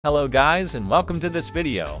Hello guys and welcome to this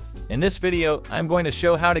video. In this video, I'm going to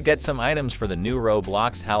show how to get some items for the new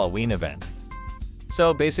Roblox Halloween event.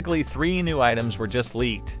 So basically 3 new items were just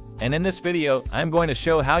leaked, and in this video, I'm going to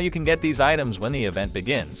show how you can get these items when the event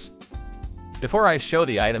begins. Before I show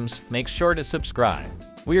the items, make sure to subscribe.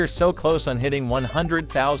 We are so close on hitting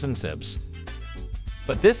 100,000 subs.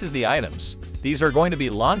 But this is the items. These are going to be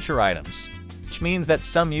launcher items, which means that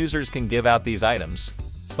some users can give out these items.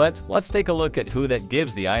 But let's take a look at who that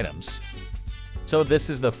gives the items. So this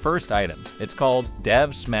is the first item. It's called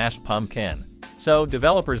𝑷𝒓𝒐𝒏𝒂𝒍. So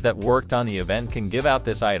developers that worked on the event can give out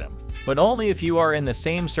this item, but only if you are in the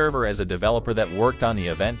same server as a developer that worked on the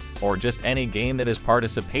event, or just any game that is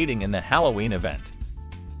participating in the Halloween event.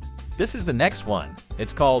 This is the next one.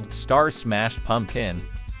 It's called 𝕬𝒓𝒐𝒏𝒂𝒍.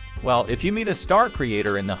 Well, if you meet a star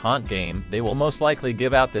creator in the Haunt game, they will most likely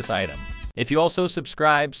give out this item. If you also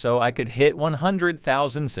subscribe so I could hit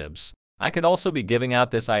 100,000 subs, I could also be giving out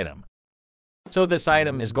this item. So this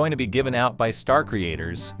item is going to be given out by star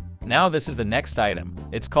creators. Now this is the next item.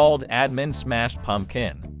 It's called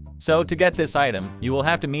𝕬𝒓𝒐𝒏𝒂𝒍. So to get this item, you will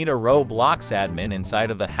have to meet a Roblox admin inside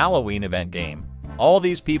of the Halloween event game. All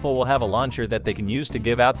these people will have a launcher that they can use to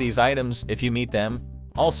give out these items if you meet them.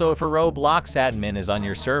 Also, if a Roblox admin is on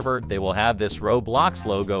your server, they will have this Roblox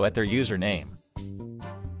logo at their username.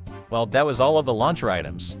 Well, that was all of the launcher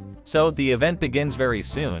items. So the event begins very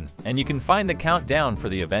soon, and you can find the countdown for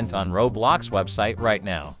the event on Roblox website right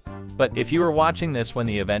now. But if you are watching this when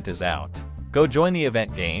the event is out, go join the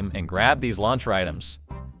event game and grab these launcher items.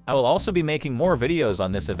 I will also be making more videos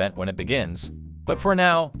on this event when it begins. But for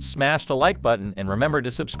now, smash the like button and remember to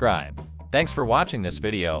subscribe. Thanks for watching this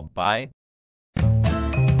video. Bye.